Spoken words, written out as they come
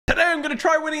Today I'm gonna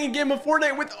try winning a game of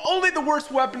Fortnite with only the worst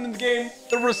weapon in the game,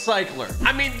 the recycler.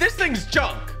 I mean, this thing's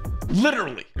junk.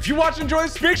 Literally. If you watch and enjoy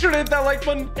this, make sure to hit that like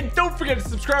button and don't forget to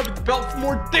subscribe with the bell for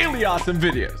more daily awesome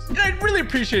videos. And I'd really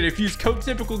appreciate it if you use code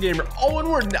TYPICALGAMER, all one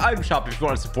word, in the item shop if you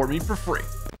want to support me for free.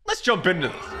 Let's jump into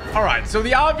this. All right, so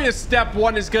the obvious step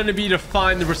one is going to be to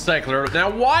find the recycler. Now,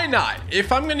 why not?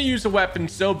 If I'm going to use a weapon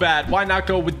so bad, why not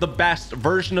go with the best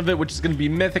version of it, which is going to be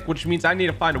mythic, which means I need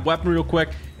to find a weapon real quick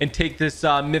and take this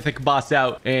mythic boss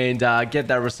out and get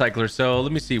that recycler. So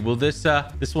let me see. Will this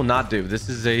will not do. This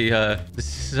is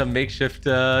a makeshift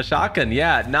shotgun.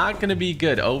 Yeah, not going to be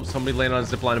good. Oh, somebody landed on a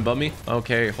zip line above me.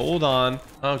 Okay, hold on.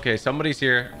 Okay, somebody's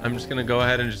here. I'm just gonna go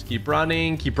ahead and just keep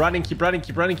running, keep running, keep running,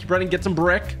 keep running, keep running. Get some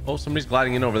brick. Oh, somebody's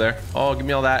gliding in over there. Oh, give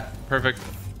me all that. Perfect.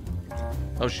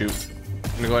 Oh, shoot.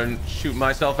 I'm gonna go ahead and shoot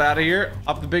myself out of here.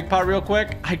 Up the big pot real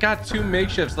quick. I got two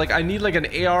makeshifts. Like, I need like an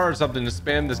AR or something to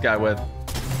spam this guy with.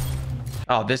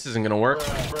 Oh, this isn't gonna work.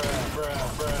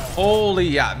 Holy,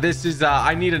 yeah, this is,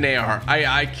 I need an AR.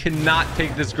 I cannot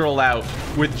take this girl out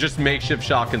with just makeshift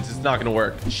shotguns. It's not gonna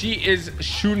work. She is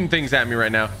shooting things at me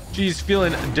right now. She's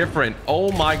feeling different. Oh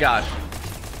my gosh.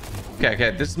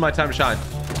 Okay, this is my time to shine.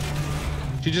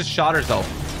 She just shot herself.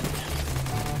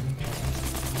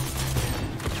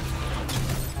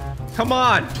 Come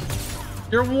on.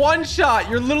 You're one shot.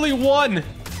 You're literally one.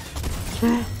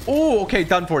 Oh, okay,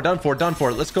 done for.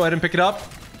 Let's go ahead and pick it up.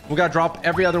 We gotta drop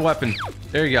every other weapon.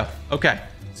 There you go. Okay,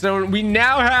 so we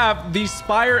now have the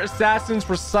Spire Assassin's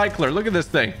Recycler. Look at this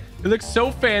thing. It looks so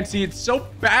fancy. It's so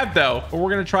bad though, but we're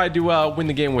gonna try to win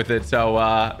the game with it. So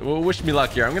wish me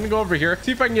luck here. I'm gonna go over here,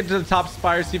 see if I can get to the top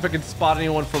spire, see if I can spot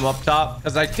anyone from up top,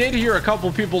 because I did hear a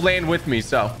couple people land with me.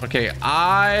 So okay,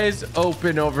 eyes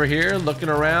open over here, looking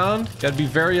around. Gotta be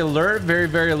very alert,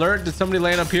 very alert. Did somebody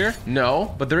land up here?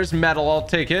 No, but there is metal. I'll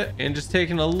take it. And just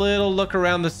taking a little look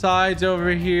around the sides over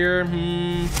here.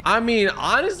 I mean,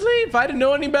 honestly, if I didn't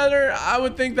know any better, I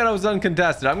would think that I was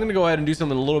uncontested. I'm gonna go ahead and do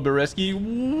something a little bit risky.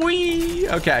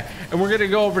 Okay, and we're gonna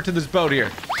go over to this boat here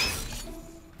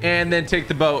and then take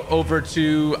the boat over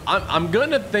to I'm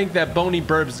gonna think that Bony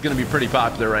Burbs is gonna be pretty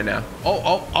popular right now.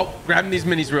 Oh, grabbing these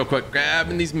minis real quick,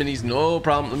 no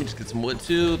problem. Let me just get some wood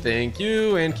too, thank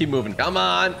you, and keep moving. Come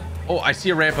on. Oh, I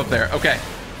see a ramp up there. Okay,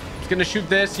 just gonna shoot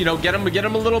this, you know, get him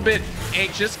a little bit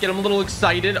anxious, get him a little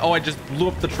excited. Oh, I just blew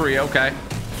up the tree. Okay,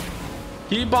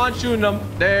 keep on shooting them.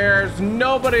 There's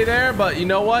nobody there, but you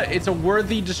know what? It's a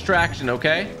worthy distraction,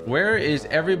 okay? Where is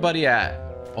everybody at?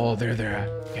 Oh, there they're at.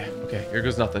 Okay, here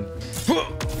goes nothing.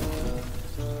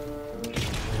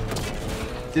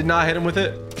 Did not hit him with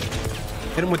it.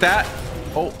 Hit him with that.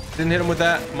 Oh, didn't hit him with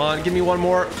that. Come on, give me one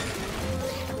more.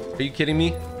 Are you kidding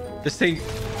me? This thing.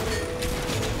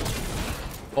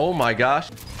 Oh my gosh.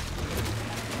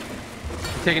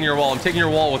 I'm taking your wall. I'm taking your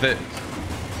wall with it.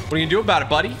 What are you gonna do about it,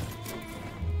 buddy?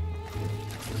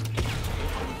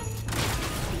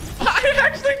 I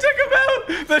actually took him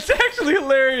out. That's actually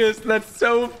hilarious. That's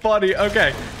so funny.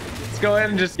 Okay, let's go ahead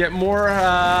and just get more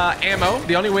ammo.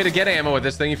 The only way to get ammo with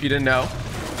this thing, if you didn't know,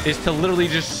 is to literally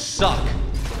just suck.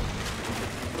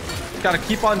 Gotta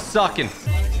keep on sucking.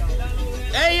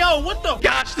 Hey, yo, what the?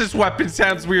 Gosh, this weapon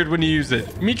sounds weird when you use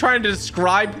it. Me trying to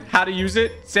describe how to use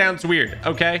it sounds weird.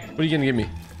 Okay, what are you gonna give me?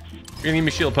 You're gonna give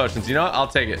me shield potions. You know what? I'll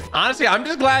take it. Honestly, I'm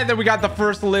just glad that we got the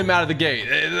first limb out of the gate.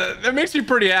 That makes me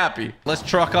pretty happy. Let's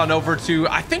truck on over to,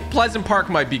 I think Pleasant Park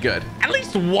might be good. At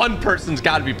least one person's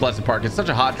got to be Pleasant Park. It's such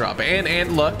a hot drop.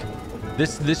 And look,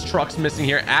 this truck's missing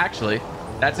here. Actually,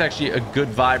 that's actually a good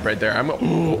vibe right there.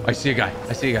 Oh, I see a guy.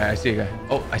 I see a guy.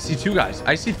 Oh, I see two guys.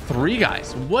 I see three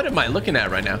guys. What am I looking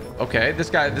at right now? Okay, this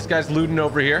guy's looting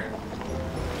over here.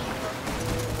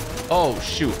 Oh,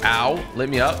 shoot. Ow.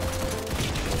 Lit me up.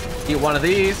 Eat one of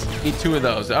these, eat two of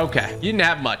those. Okay, you didn't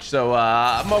have much, so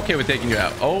I'm okay with taking you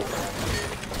out. Oh,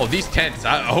 these tents.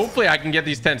 Hopefully I can get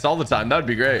these tents all the time. That would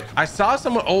be great. I saw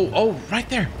someone. Oh, right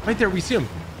there. We see him.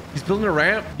 He's building a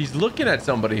ramp. He's looking at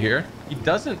somebody here. He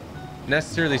doesn't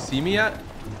necessarily see me yet.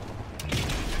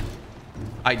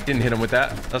 I didn't hit him with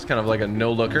that. That's kind of like a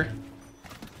no looker.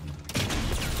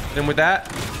 Hit him with that.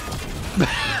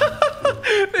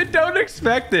 They don't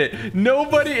expect it.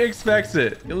 Nobody expects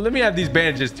it. Let me have these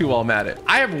bandages too while I'm at it.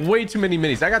 I have way too many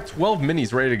minis. I got 12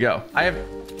 minis ready to go. I have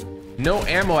no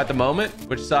ammo at the moment,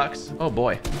 which sucks. Oh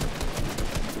boy.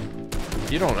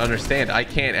 You don't understand. I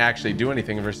can't actually do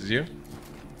anything versus you.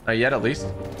 Not yet, at least.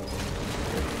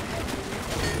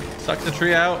 Suck the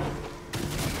tree out.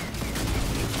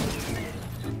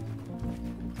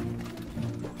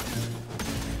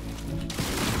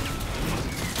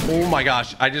 Oh my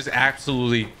gosh, I just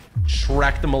absolutely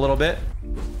shreked them a little bit.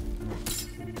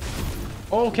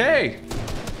 Okay.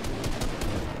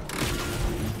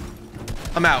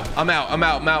 I'm out. I'm out. I'm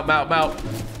out. I'm out. I'm out. I'm out.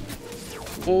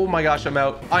 Oh my gosh, I'm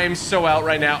out. I am so out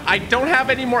right now. I don't have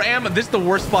any more ammo. This is the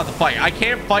worst spot to fight. I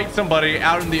can't fight somebody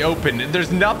out in the open.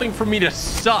 There's nothing for me to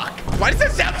suck. Why does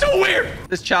that sound so weird?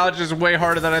 This challenge is way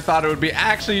harder than I thought it would be.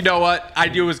 Actually, you know what? I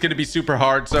knew it was going to be super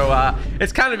hard. So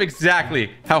it's kind of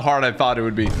exactly how hard I thought it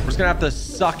would be. We're just going to have to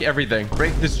suck everything.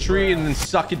 Break this tree and then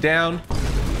suck it down.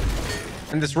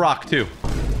 And this rock too.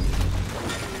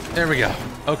 There we go.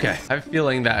 Okay. I have a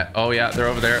feeling that... Oh yeah, they're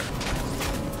over there.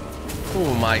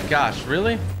 Oh my gosh,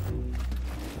 really?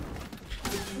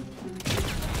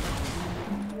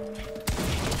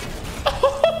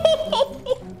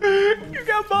 You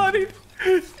got bodied.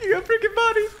 You got freaking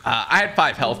bodied. I had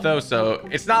 5 health though, so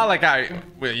it's not like I,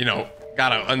 you know,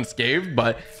 got unscathed,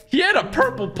 but he had a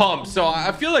purple pump, so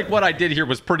I feel like what I did here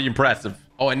was pretty impressive.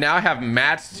 Oh, and now I have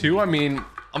mats too. I mean,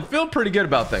 I'm feeling pretty good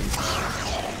about things.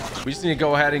 We just need to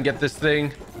go ahead and get this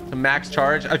thing to max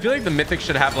charge. I feel like the mythic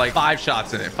should have like 5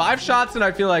 shots in it. 5 shots, and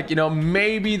I feel like, you know,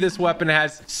 maybe this weapon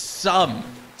has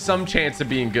some chance of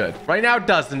being good. Right now it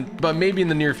doesn't, but maybe in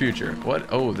the near future. What?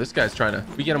 Oh, this guy's trying to...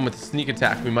 We get him with a sneak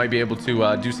attack. We might be able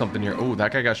to do something here. Oh,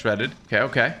 that guy got shredded. Okay,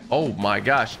 okay. Oh my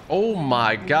gosh. Oh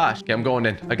my gosh. Okay, I'm going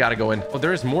in. I gotta go in. Oh,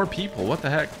 there's more people. What the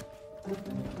heck?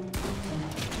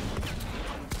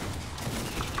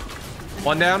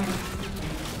 One down.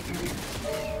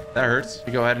 That hurts.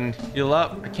 We go ahead and heal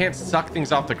up. I can't suck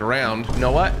things off the ground. You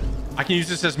know what? I can use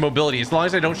this as mobility as long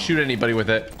as I don't shoot anybody with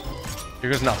it.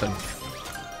 Here goes nothing.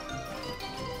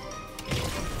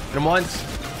 Hit him once,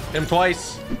 hit him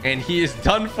twice, and he is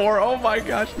done for. Oh my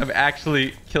gosh. I'm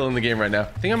actually killing the game right now.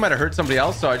 I think I might have hurt somebody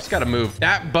else, so I just gotta move.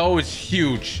 That bow is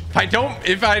huge.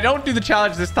 If I don't do the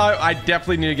challenge this time, I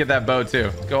definitely need to get that bow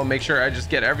too. Let's go and make sure I just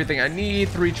get everything I need.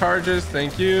 3 charges.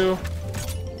 Thank you.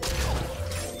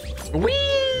 Whee!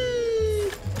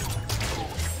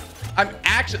 I'm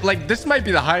actually like, this might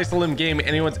be the highest limb game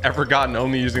anyone's ever gotten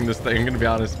only using this thing. I'm gonna be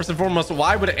honest. First and foremost,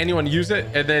 why would anyone use it?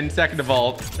 And then second of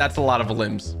all, that's a lot of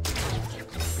limbs.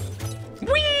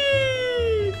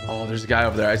 Whee! Oh, there's a guy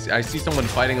over there. I see someone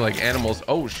fighting like animals.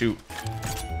 Oh shoot.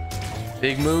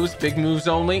 Big moves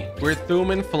only. We're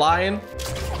thumbing, flying.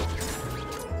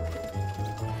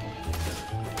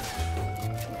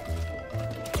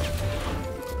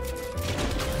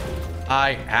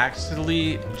 I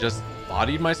actually just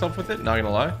bodied myself with it, not gonna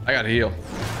lie. I gotta heal.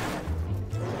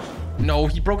 No,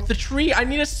 he broke the tree. I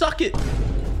need to suck it.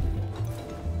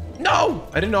 No,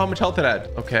 I didn't know how much health it had.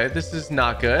 Okay, this is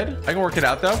not good. I can work it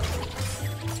out though.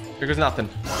 Here goes nothing.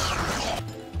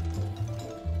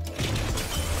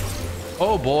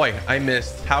 Oh boy, I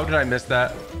missed. How did I miss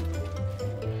that?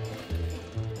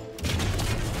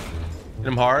 Hit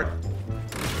him hard.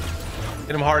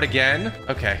 Hit him hard again.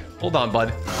 Okay, hold on,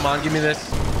 bud. Come on, give me this.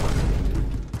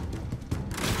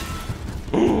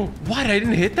 What? I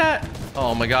didn't hit that?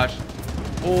 Oh my gosh.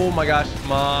 Oh my gosh.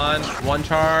 Come on. 1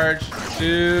 charge.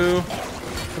 2,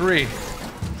 3.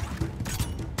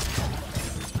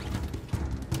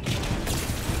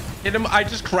 Hit him. I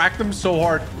just cracked him so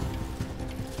hard.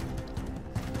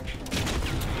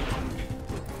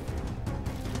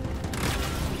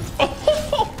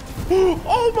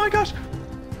 Oh my gosh.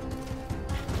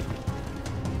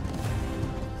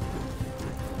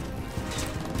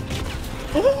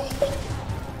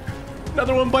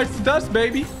 Another one bites the dust,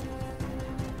 baby.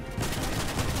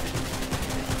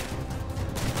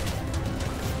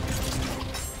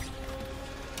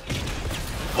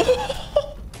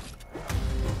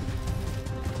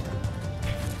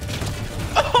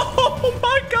 Oh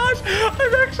my gosh,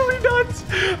 I'm actually nuts.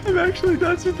 I'm actually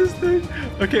nuts with this thing.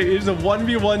 Okay, it's a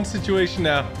 1v1 situation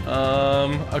now.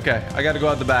 Okay, I gotta go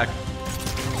out the back.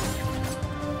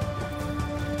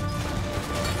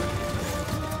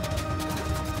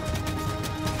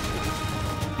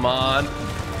 Come on.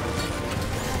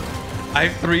 I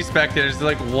have 3 spectators. They're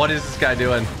like, what is this guy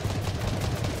doing?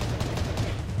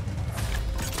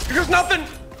 Here goes nothing.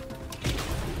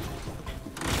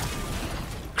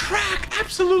 Crack.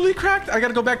 Absolutely cracked. I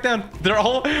gotta go back down.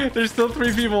 There's still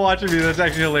 3 people watching me. That's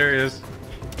actually hilarious.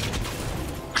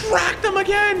 Cracked them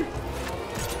again.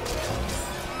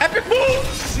 Epic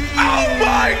move. Oh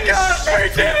my gosh. We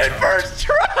did it first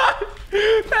try.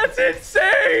 That's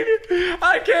insane.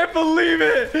 I can't believe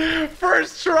it.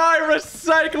 First try,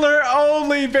 recycler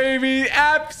only, baby.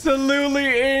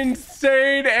 Absolutely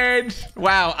insane. And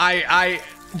wow, I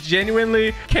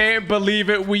genuinely can't believe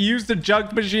it. We used a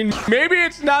junk machine. Maybe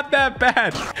it's not that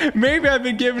bad. Maybe I've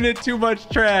been giving it too much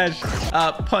trash.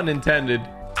 Pun intended.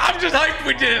 I'm just hyped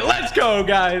we did it. Let's go,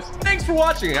 guys. Thanks for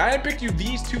watching. I picked you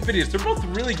these 2 videos. They're both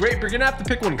really great, but you're gonna have to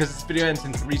pick one because this video ends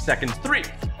in 3 seconds. 3,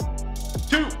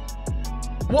 2,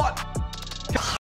 1.